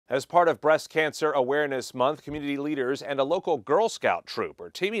As part of Breast Cancer Awareness Month, community leaders and a local Girl Scout troop are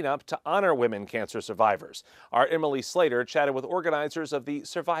teaming up to honor women cancer survivors. Our Emily Slater chatted with organizers of the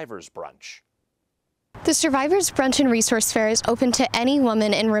Survivors Brunch. The Survivors Brunch and Resource Fair is open to any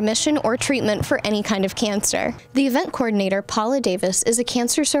woman in remission or treatment for any kind of cancer. The event coordinator, Paula Davis, is a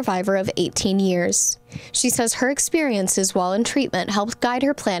cancer survivor of 18 years. She says her experiences while in treatment helped guide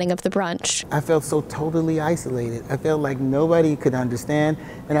her planning of the brunch. I felt so totally isolated. I felt like nobody could understand,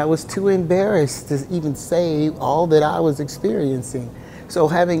 and I was too embarrassed to even say all that I was experiencing. So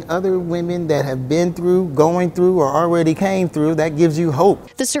having other women that have been through, going through, or already came through, that gives you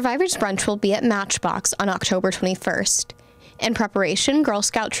hope. The Survivors Brunch will be at Matchbox on October 21st. In preparation, Girl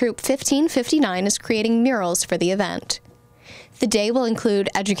Scout Troop 1559 is creating murals for the event. The day will include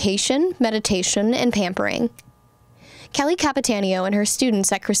education, meditation, and pampering. Kelly Capitanio and her students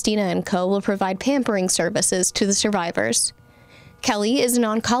at Christina & Co. will provide pampering services to the survivors. Kelly is an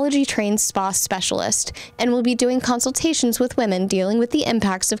oncology-trained spa specialist and will be doing consultations with women dealing with the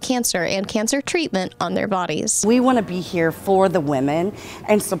impacts of cancer and cancer treatment on their bodies. We want to be here for the women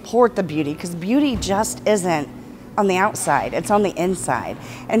and support the beauty, because beauty just isn't on the outside, it's on the inside.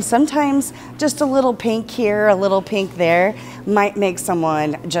 And sometimes just a little pink here, a little pink there might make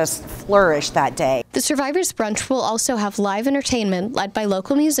someone just flourish that day. The Survivors Brunch will also have live entertainment led by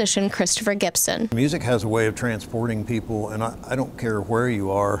local musician Christopher Gibson. Music has a way of transporting people, and I don't care where you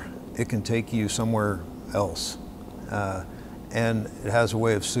are, it can take you somewhere else. And it has a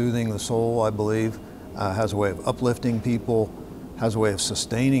way of soothing the soul, I believe, has a way of uplifting people, has a way of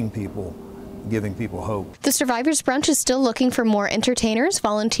sustaining people, giving people hope. The Survivors Brunch is still looking for more entertainers,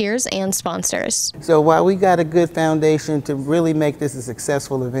 volunteers, and sponsors. So while we got a good foundation to really make this a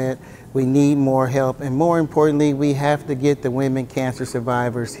successful event, we need more help, and more importantly, we have to get the women cancer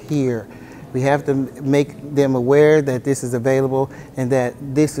survivors here. We have to make them aware that this is available and that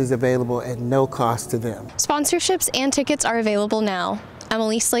this is available at no cost to them. Sponsorships and tickets are available now.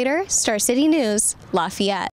 Emily Slater, Star City News, Lafayette.